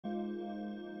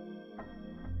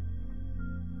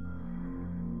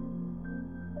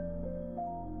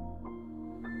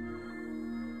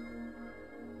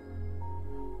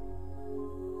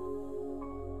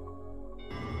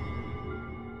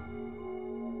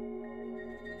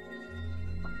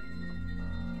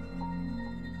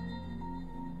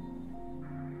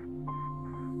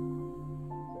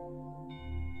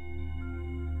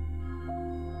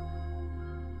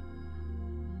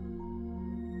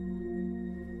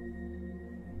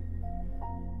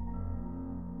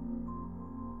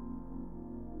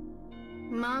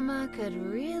Mama could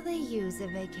really use a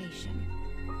vacation.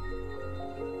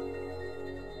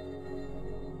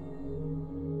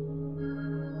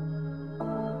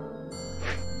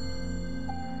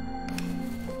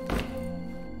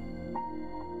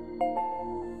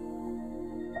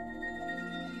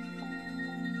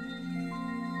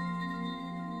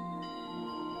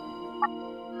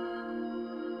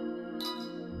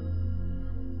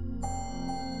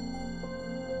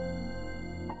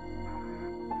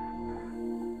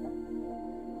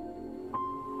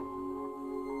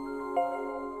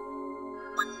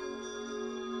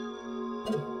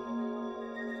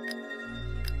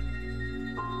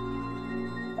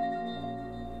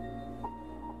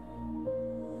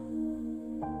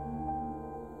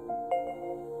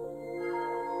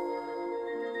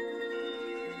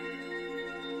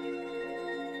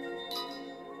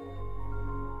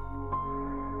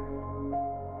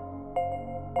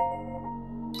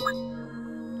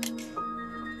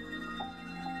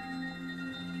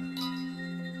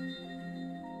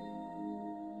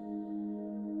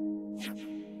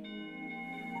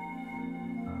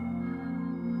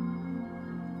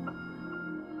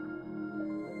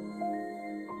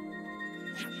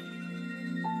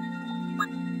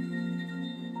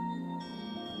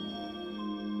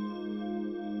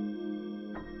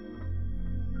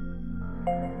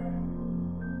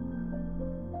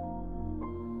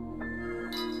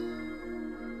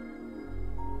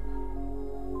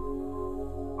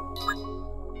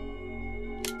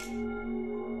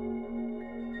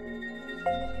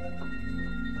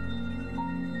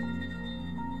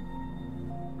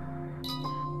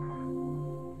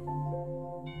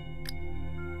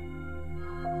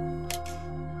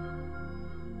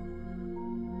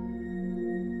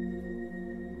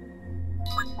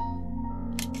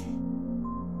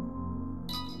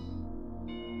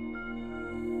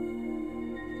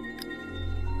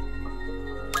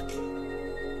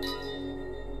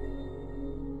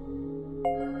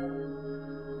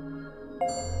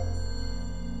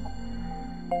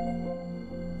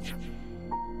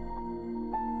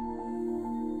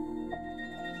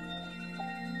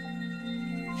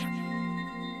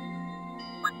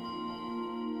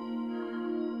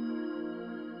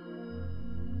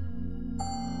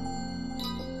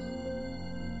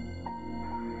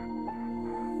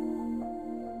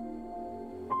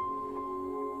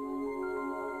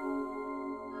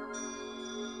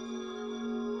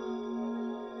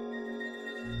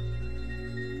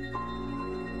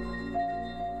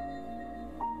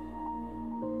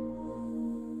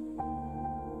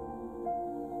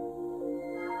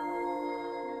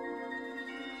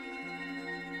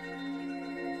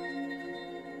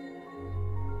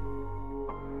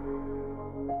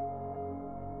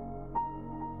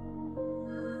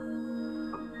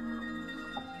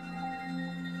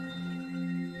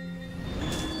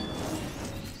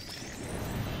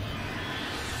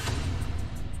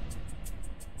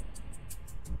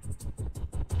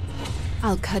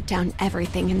 I'll cut down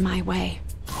everything in my way.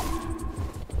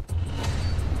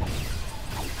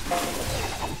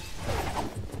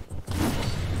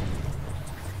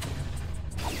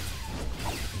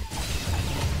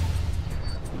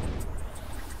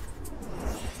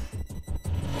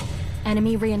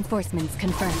 Enemy reinforcements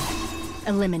confirmed.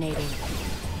 Eliminating.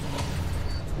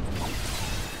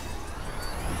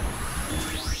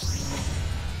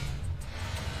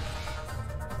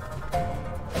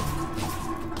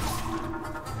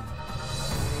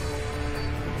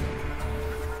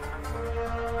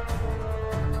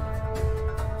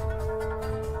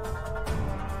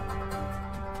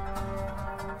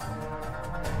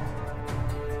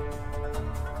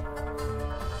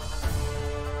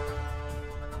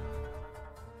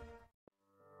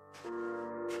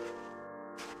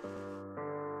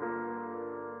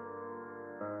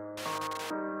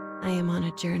 I am on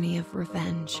a journey of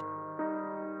revenge.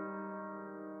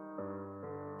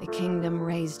 The kingdom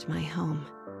razed my home,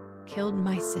 killed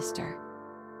my sister,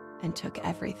 and took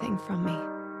everything from me.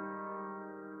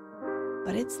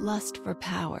 But its lust for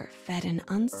power fed an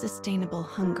unsustainable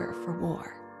hunger for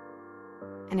war,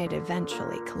 and it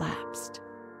eventually collapsed.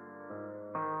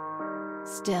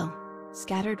 Still,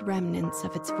 scattered remnants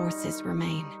of its forces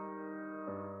remain.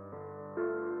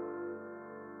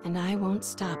 And I won't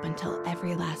stop until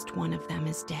every last one of them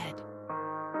is dead.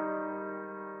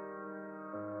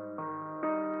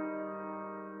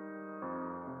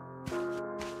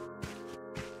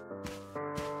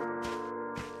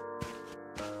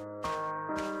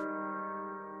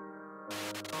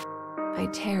 I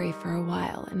tarry for a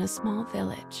while in a small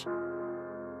village.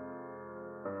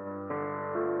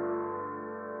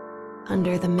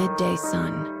 Under the midday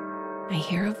sun, I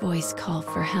hear a voice call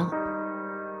for help.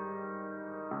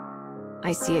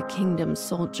 I see a kingdom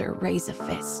soldier raise a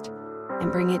fist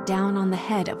and bring it down on the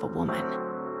head of a woman.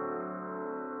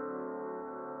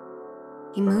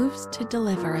 He moves to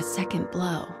deliver a second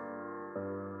blow.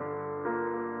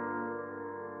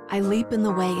 I leap in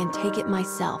the way and take it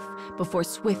myself before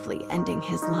swiftly ending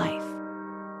his life.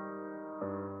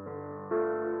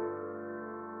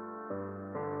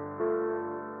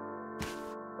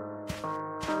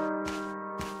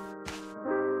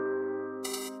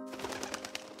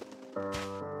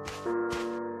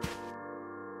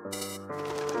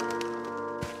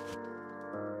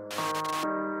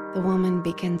 The woman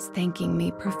begins thanking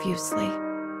me profusely,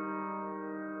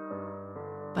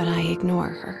 but I ignore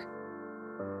her.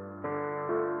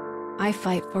 I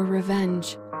fight for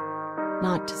revenge,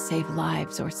 not to save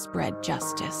lives or spread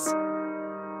justice.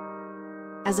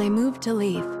 As I move to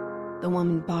leave, the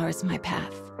woman bars my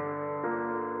path.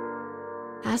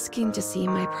 Asking to see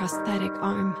my prosthetic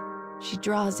arm, she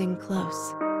draws in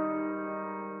close.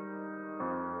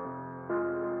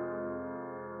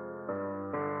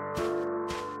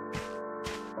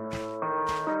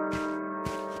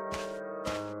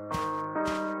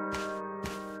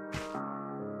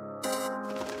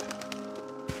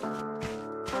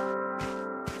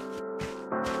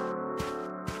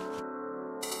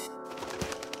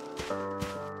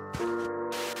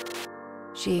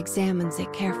 She examines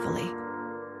it carefully,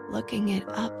 looking it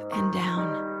up and down.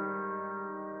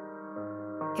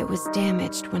 It was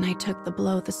damaged when I took the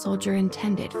blow the soldier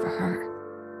intended for her.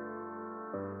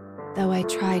 Though I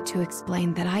try to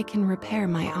explain that I can repair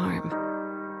my arm,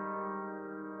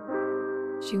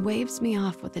 she waves me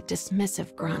off with a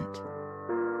dismissive grunt.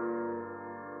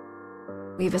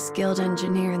 "We've a skilled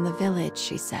engineer in the village,"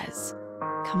 she says.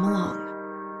 "Come along."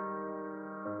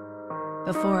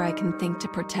 Before I can think to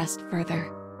protest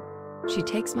further, she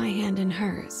takes my hand in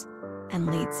hers and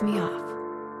leads me off.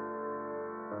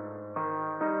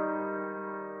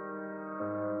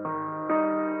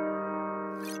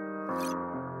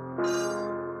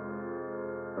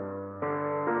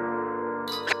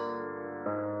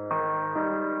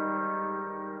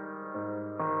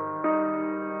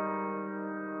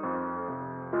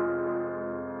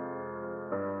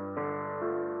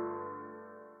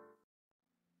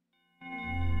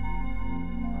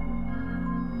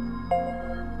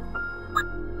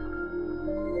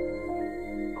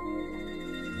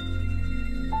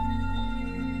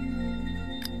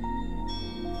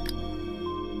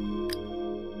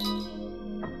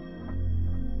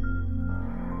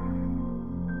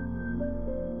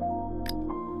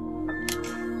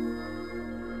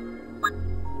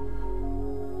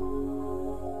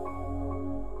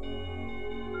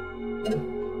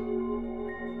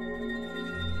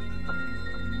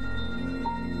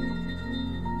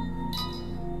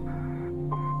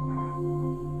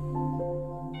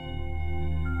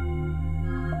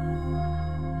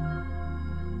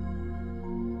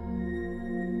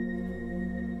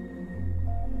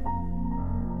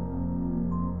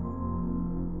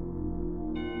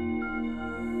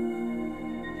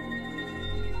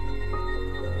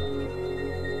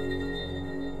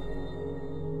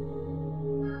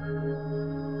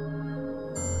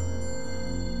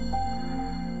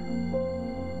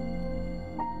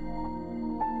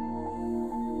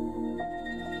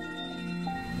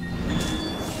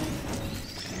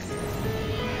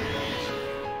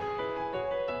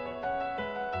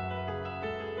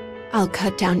 I'll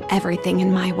cut down everything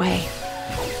in my way.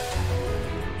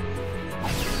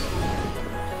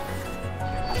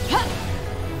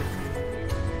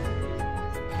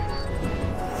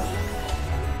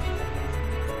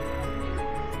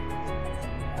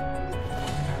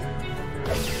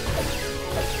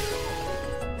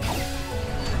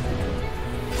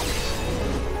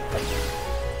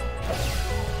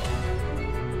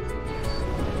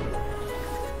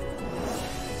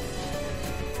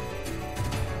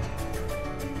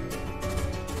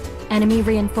 Enemy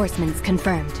reinforcements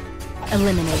confirmed.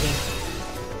 Eliminating.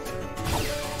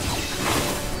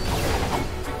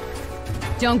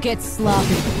 Don't get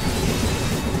sloppy.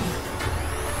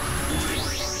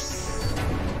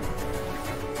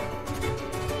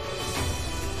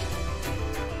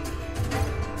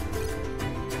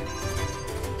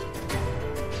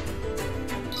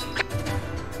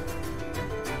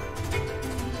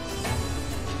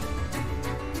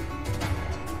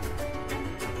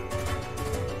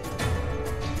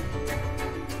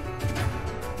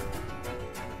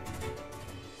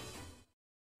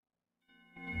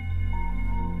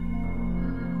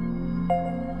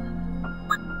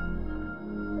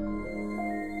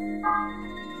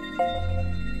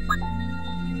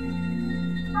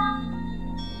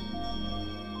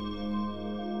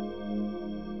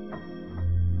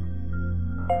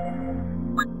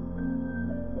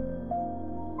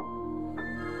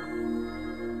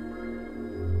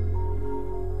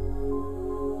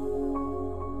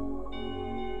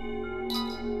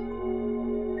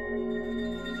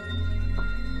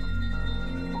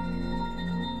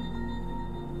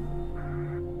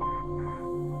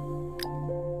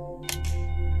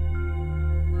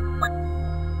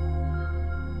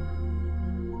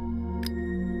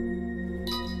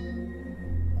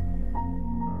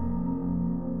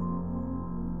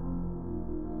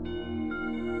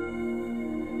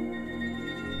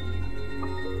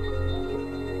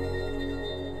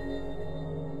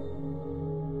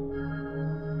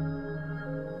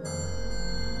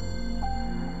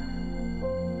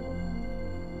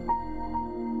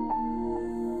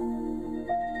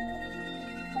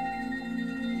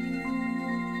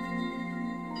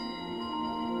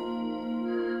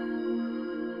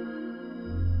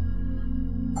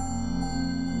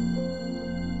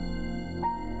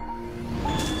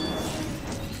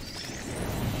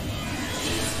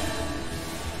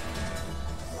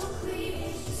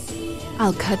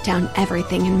 I'll cut down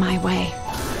everything in my way.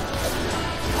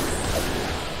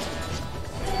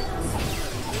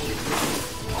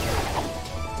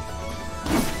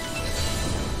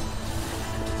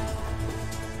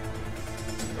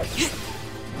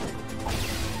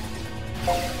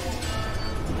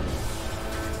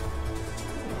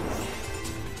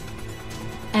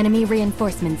 Enemy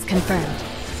reinforcements confirmed.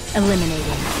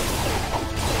 Eliminating.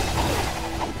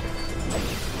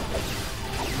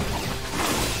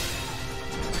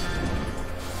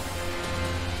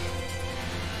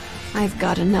 I've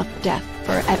got enough death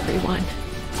for everyone.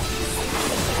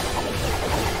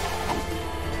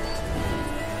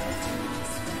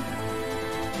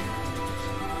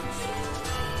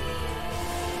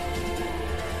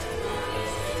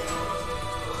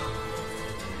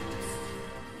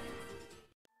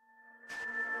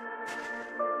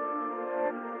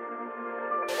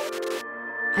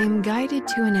 I am guided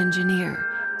to an engineer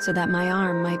so that my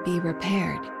arm might be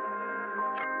repaired.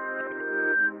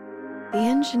 The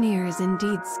engineer is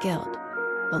indeed skilled,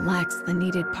 but lacks the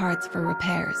needed parts for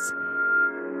repairs.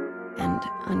 And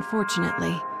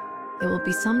unfortunately, it will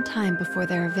be some time before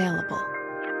they're available.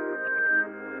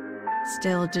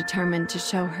 Still determined to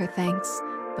show her thanks,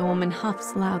 the woman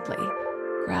huffs loudly,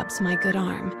 grabs my good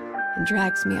arm, and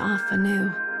drags me off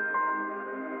anew.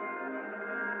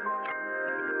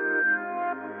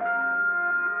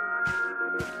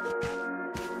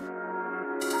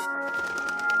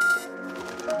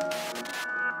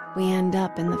 We end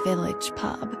up in the village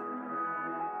pub.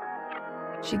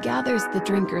 She gathers the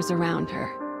drinkers around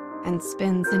her and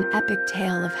spins an epic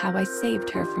tale of how I saved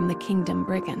her from the kingdom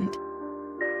brigand.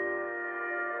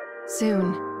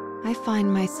 Soon, I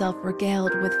find myself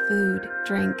regaled with food,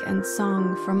 drink, and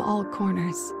song from all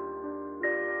corners.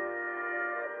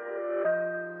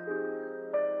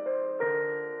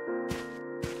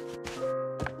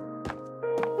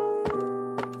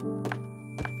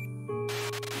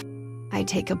 I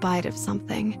take a bite of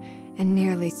something and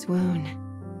nearly swoon.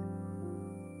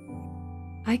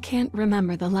 I can't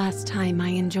remember the last time I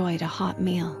enjoyed a hot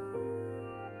meal.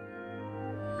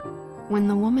 When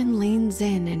the woman leans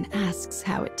in and asks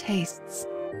how it tastes,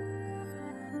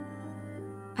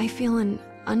 I feel an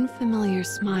unfamiliar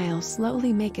smile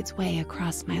slowly make its way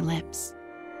across my lips.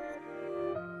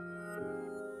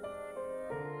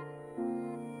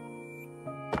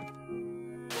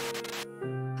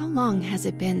 How long has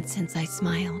it been since I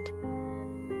smiled?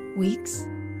 Weeks?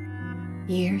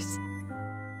 Years?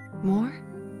 More?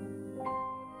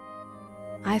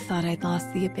 I thought I'd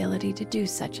lost the ability to do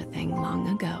such a thing long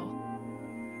ago.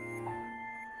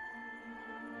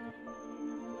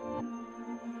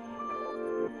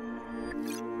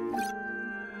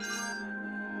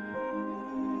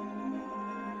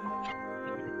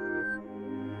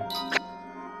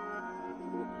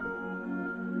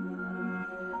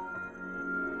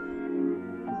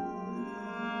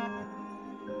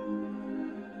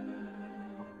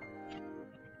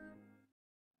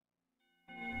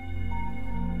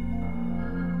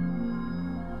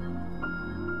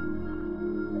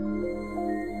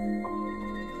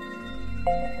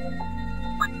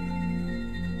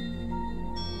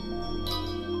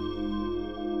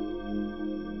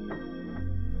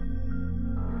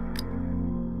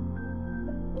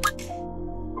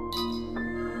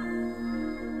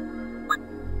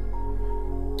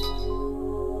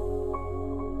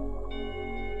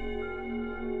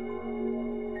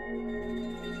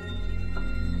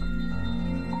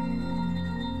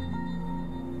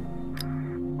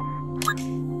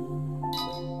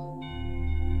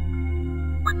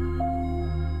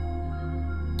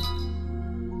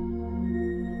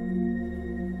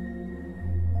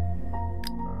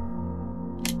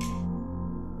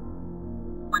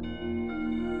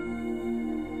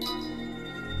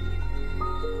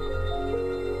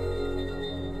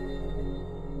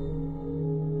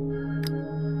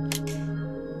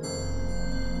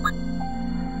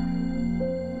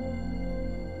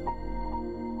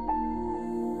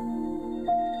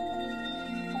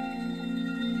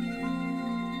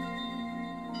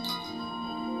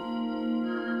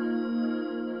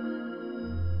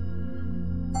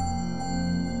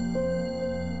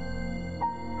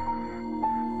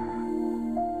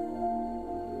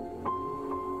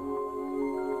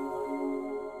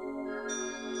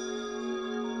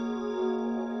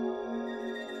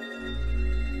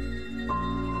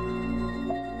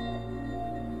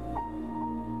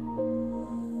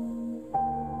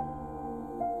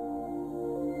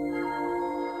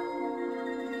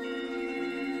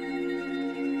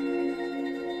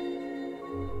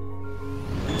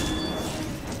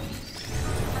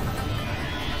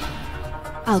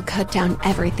 I'll cut down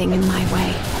everything in my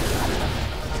way.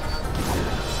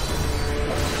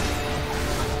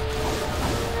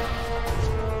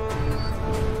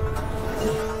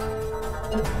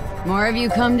 More of you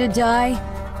come to die?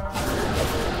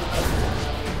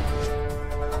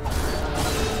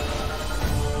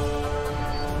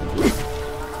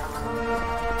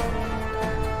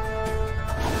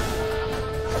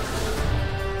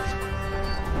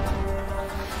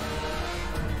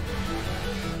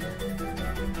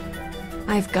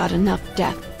 I've got enough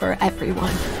death for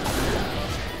everyone.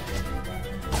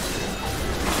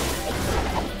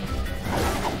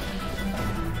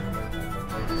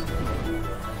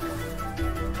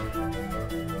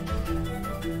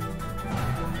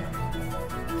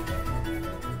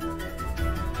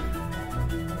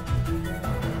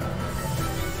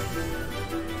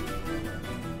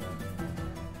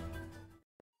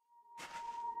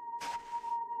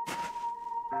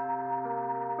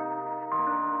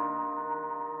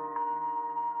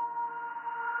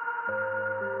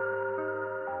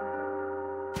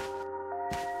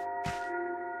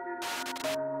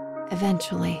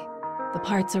 Eventually, the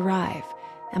parts arrive,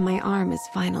 and my arm is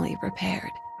finally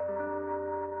repaired.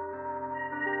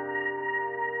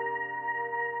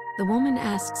 The woman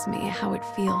asks me how it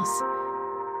feels,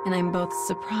 and I'm both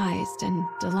surprised and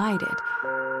delighted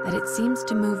that it seems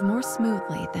to move more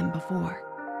smoothly than before.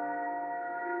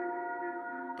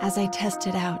 As I test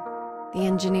it out, the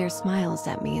engineer smiles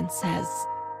at me and says,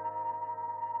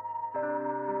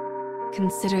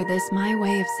 "Consider this my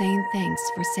way of saying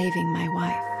thanks for saving my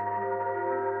wife."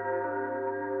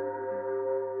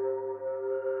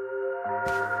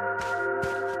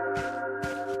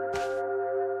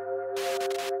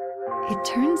 It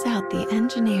turns out the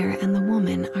engineer and the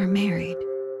woman are married.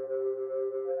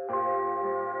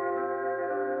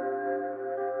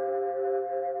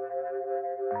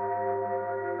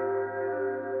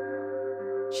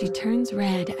 She turns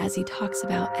red as he talks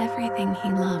about everything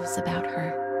he loves about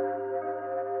her.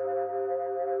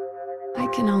 I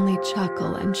can only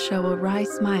chuckle and show a wry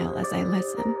smile as I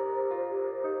listen.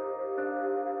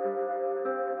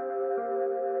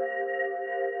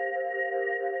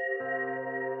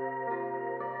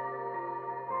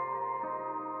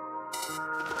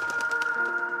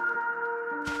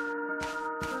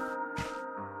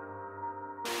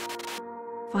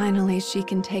 Finally, she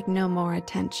can take no more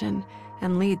attention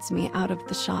and leads me out of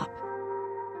the shop.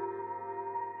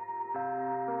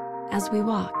 As we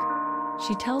walk,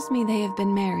 she tells me they have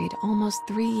been married almost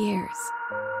 3 years.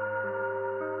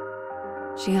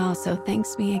 She also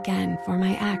thanks me again for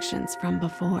my actions from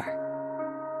before.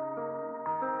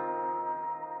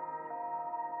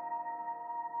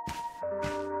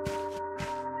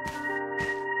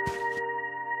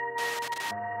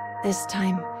 This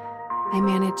time, I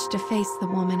manage to face the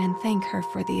woman and thank her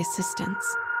for the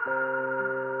assistance.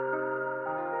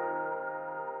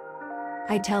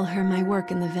 I tell her my work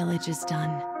in the village is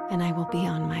done, and I will be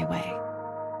on my way.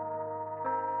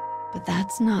 But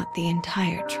that's not the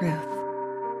entire truth.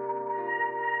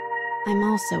 I'm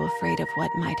also afraid of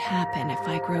what might happen if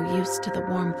I grow used to the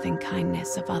warmth and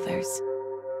kindness of others.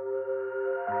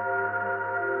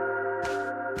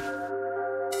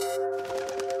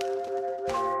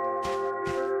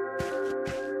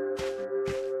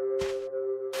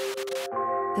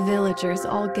 The villagers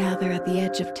all gather at the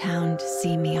edge of town to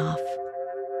see me off.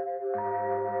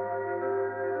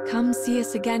 "Come see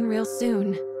us again real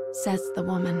soon," says the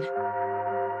woman.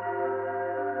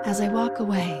 As I walk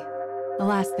away, the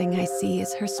last thing I see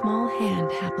is her small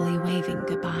hand happily waving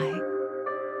goodbye.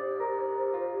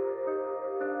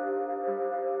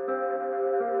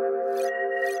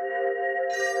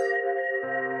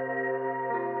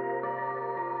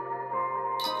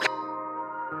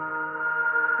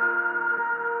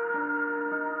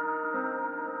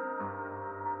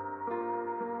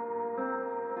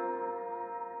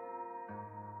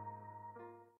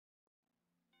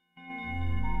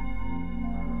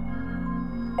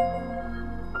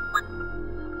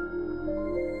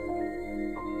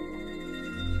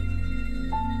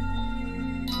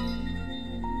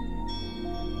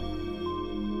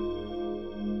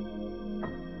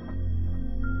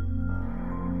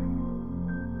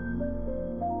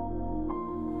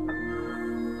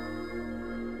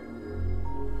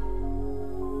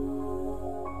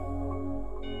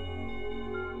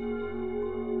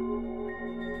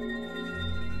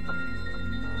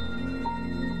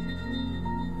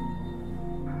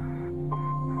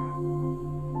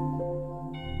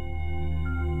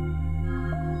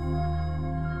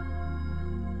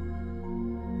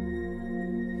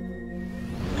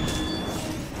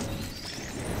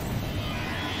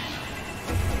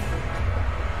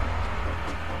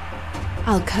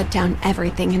 I'll cut down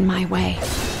everything in my way.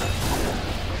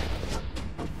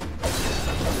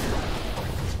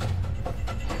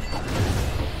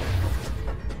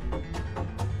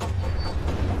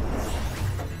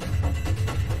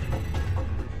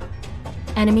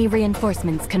 Enemy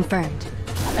reinforcements confirmed.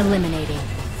 Eliminating.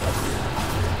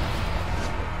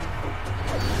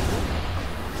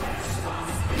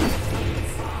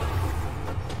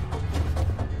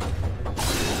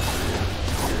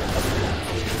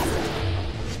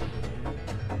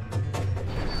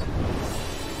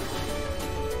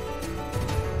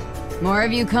 More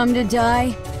of you come to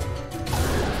die?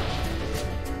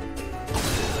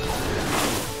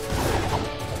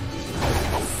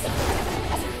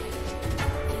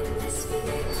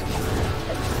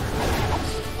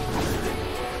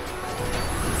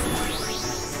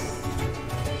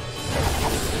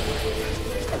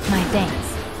 My thanks.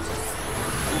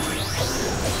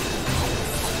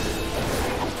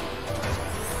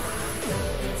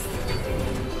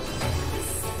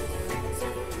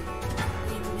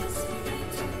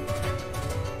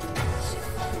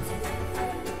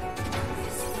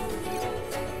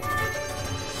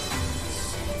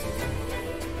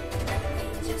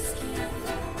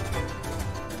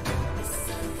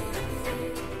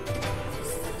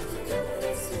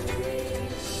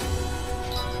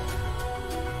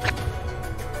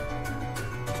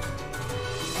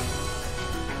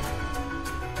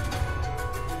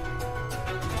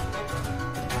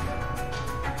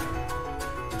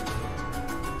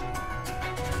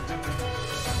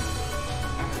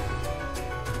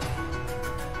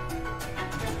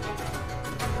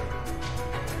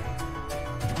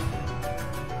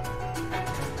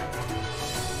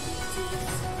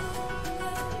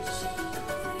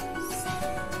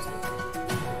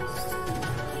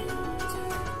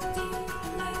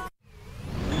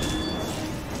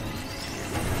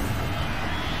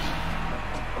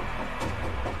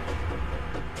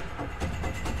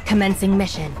 Commencing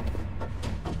mission.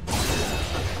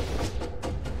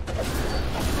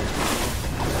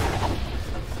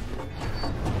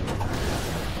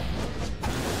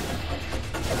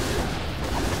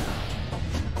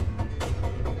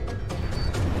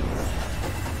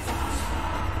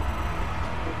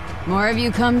 More of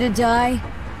you come to die?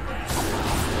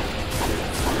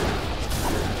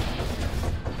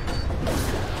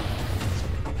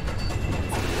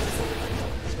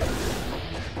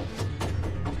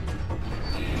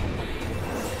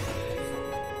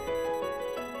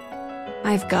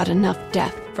 I've got enough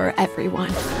death for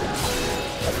everyone.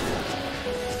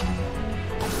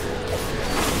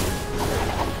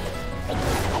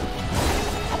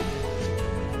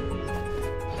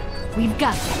 We've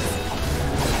got this.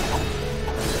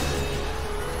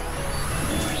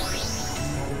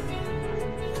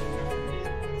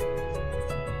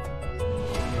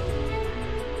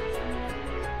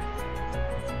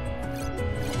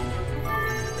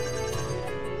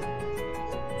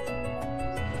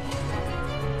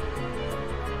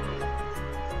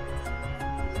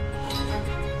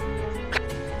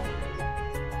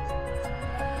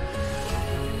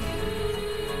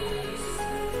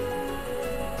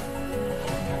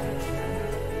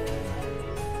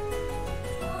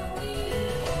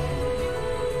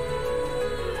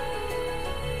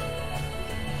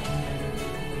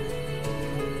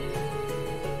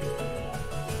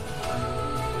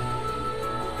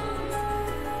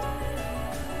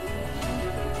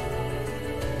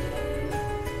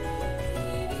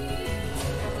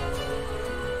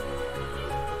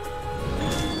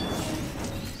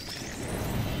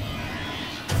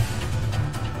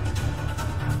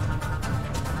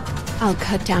 I'll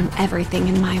cut down everything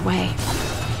in my way.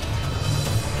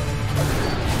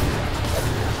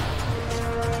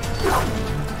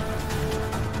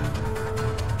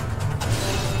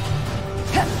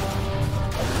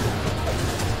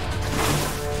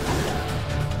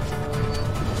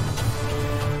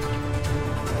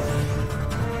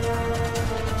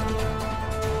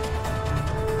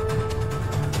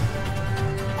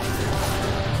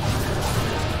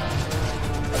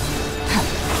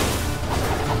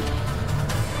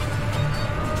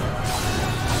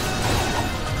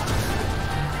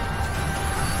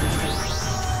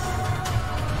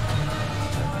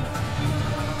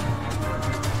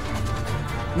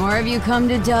 More of you come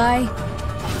to die?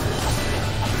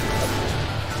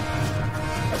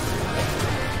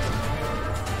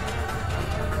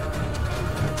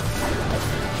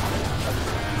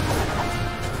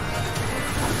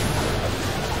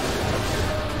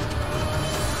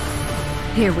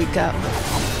 Here we go.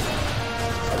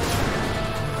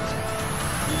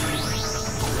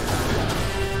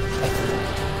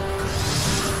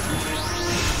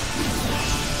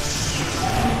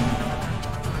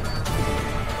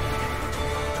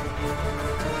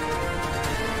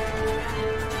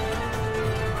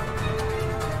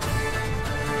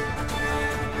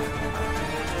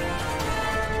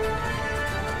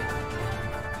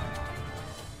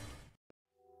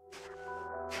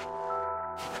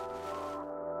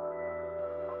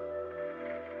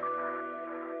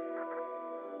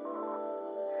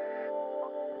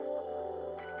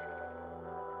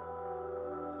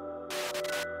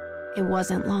 It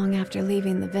wasn't long after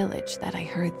leaving the village that I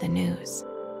heard the news.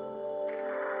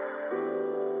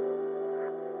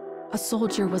 A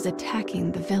soldier was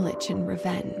attacking the village in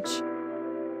revenge.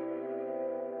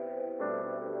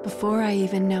 Before I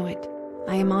even know it,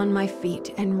 I am on my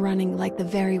feet and running like the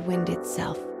very wind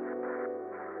itself.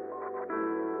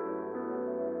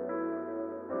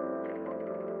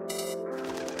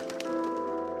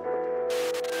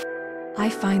 I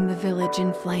find the village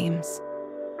in flames.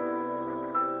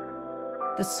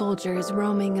 The soldier is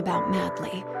roaming about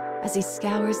madly as he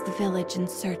scours the village in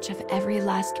search of every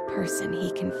last person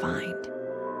he can find.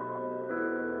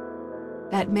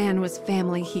 That man was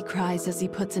family, he cries as he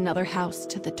puts another house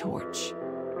to the torch.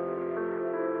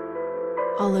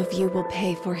 All of you will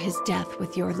pay for his death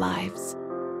with your lives.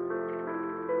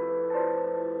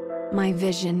 My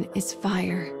vision is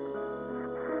fire.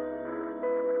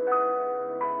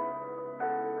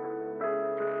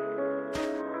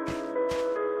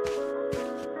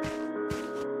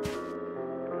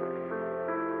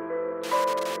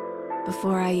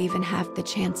 Before I even have the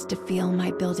chance to feel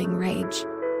my building rage,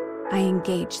 I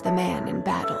engage the man in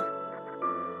battle.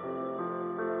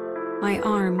 My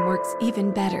arm works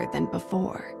even better than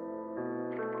before.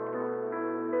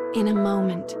 In a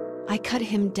moment, I cut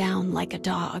him down like a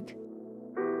dog.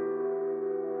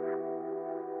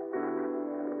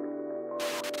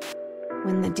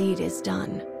 When the deed is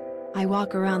done, I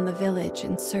walk around the village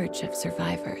in search of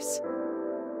survivors.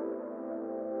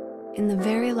 In the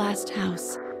very last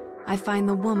house, I find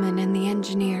the woman and the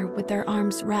engineer with their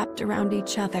arms wrapped around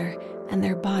each other and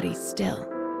their bodies still.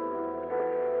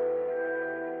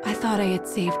 I thought I had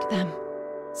saved them,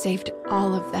 saved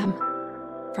all of them,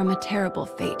 from a terrible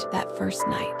fate that first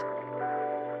night.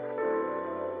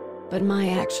 But my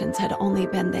actions had only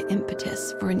been the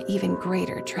impetus for an even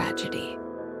greater tragedy.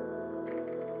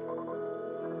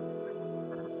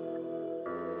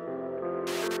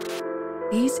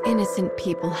 These innocent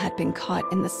people had been caught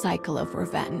in the cycle of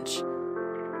revenge,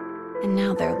 and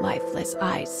now their lifeless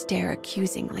eyes stare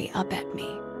accusingly up at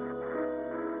me.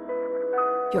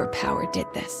 Your power did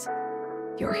this.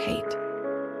 Your hate.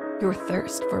 Your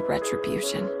thirst for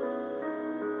retribution.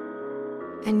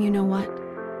 And you know what?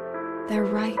 They're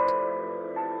right.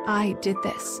 I did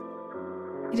this.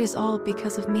 It is all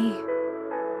because of me.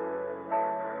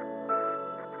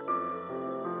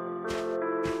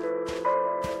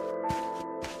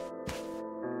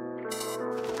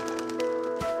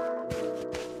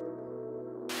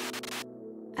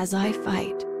 As I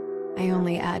fight, I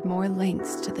only add more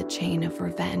links to the chain of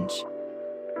revenge.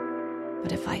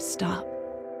 But if I stop,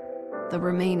 the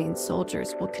remaining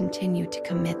soldiers will continue to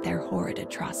commit their horrid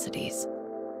atrocities.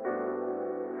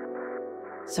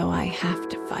 So I have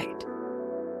to fight.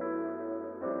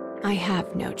 I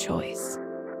have no choice.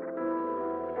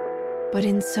 But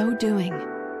in so doing,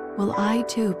 will I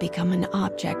too become an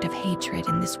object of hatred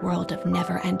in this world of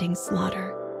never-ending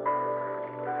slaughter?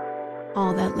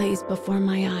 All that lays before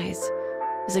my eyes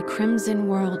is a crimson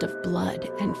world of blood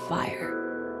and fire.